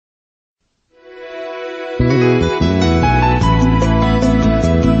This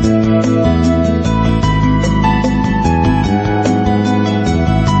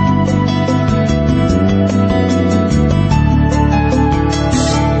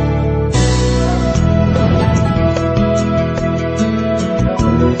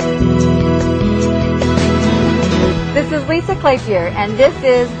is Lisa Clapier, and this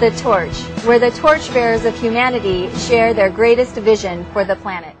is The Torch, where the torchbearers of humanity share their greatest vision for the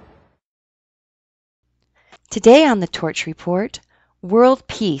planet. Today on The Torch Report, World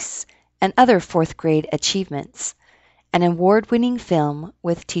Peace and other fourth grade achievements, an award-winning film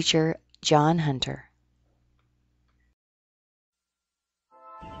with teacher John Hunter.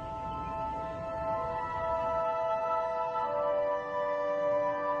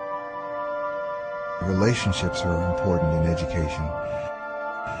 Relationships are important in education.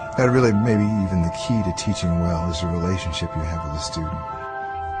 That really maybe even the key to teaching well is the relationship you have with the student.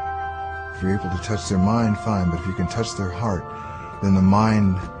 If you're able to touch their mind, fine, but if you can touch their heart, then the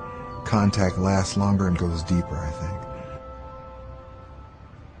mind contact lasts longer and goes deeper, I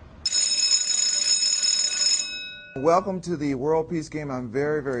think. Welcome to the World Peace Game. I'm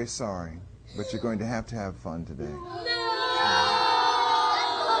very, very sorry, but you're going to have fun today.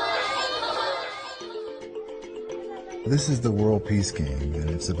 This is the World Peace Game, and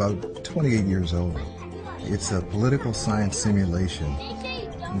it's about 28 years old. It's a political science simulation.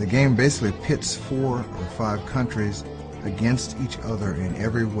 The game basically pits 4 or 5 countries against each other in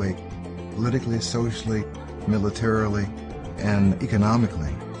every way, politically, socially, militarily, and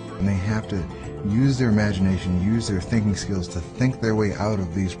economically. And they have to use their imagination, use their thinking skills to think their way out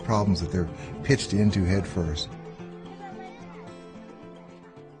of these problems that they're pitched into head first.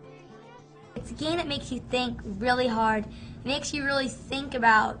 It's a game that makes you think really hard. It makes you really think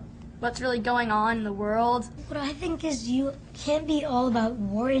about what's really going on in the world. What I think is you can't be all about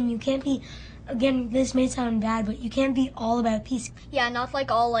war, and you can't be, again, this may sound bad, but you can't be all about peace. Yeah, not like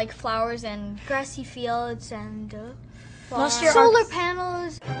all like flowers and grassy fields and Solar solar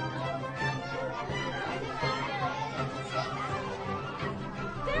panels.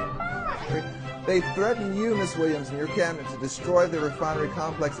 They threaten you, Miss Williams, and your cabinet to destroy the refinery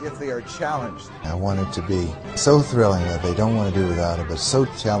complex if they are challenged. I want it to be so thrilling that they don't want to do without it, but so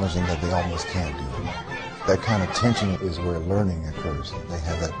challenging that they almost can't do it. That kind of tension is where learning occurs. They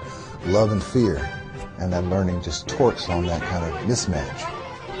have that love and fear, and that learning just torques on that kind of mismatch.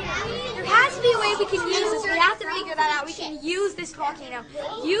 There has to be a way we can use this. We have to figure that out. We can use this volcano,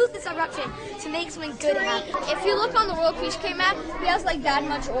 use this eruption to make something good happen. If you look on the World Peace Game map, it has like that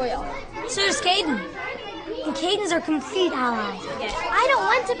much oil. So does Caden. And Caden's our complete ally. I don't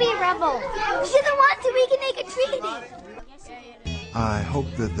want to be a rebel. If you don't want to, we can make a treaty. I hope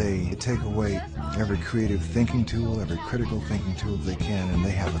that they take away every creative thinking tool, every critical thinking tool they can, and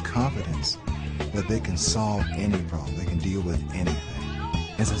they have the confidence that they can solve any problem, they can deal with anything.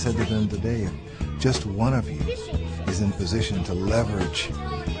 As I said to them today, if just one of you is in position to leverage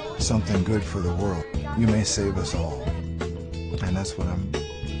something good for the world, you may save us all. And that's what I'm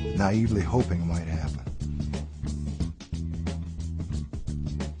naively hoping might happen.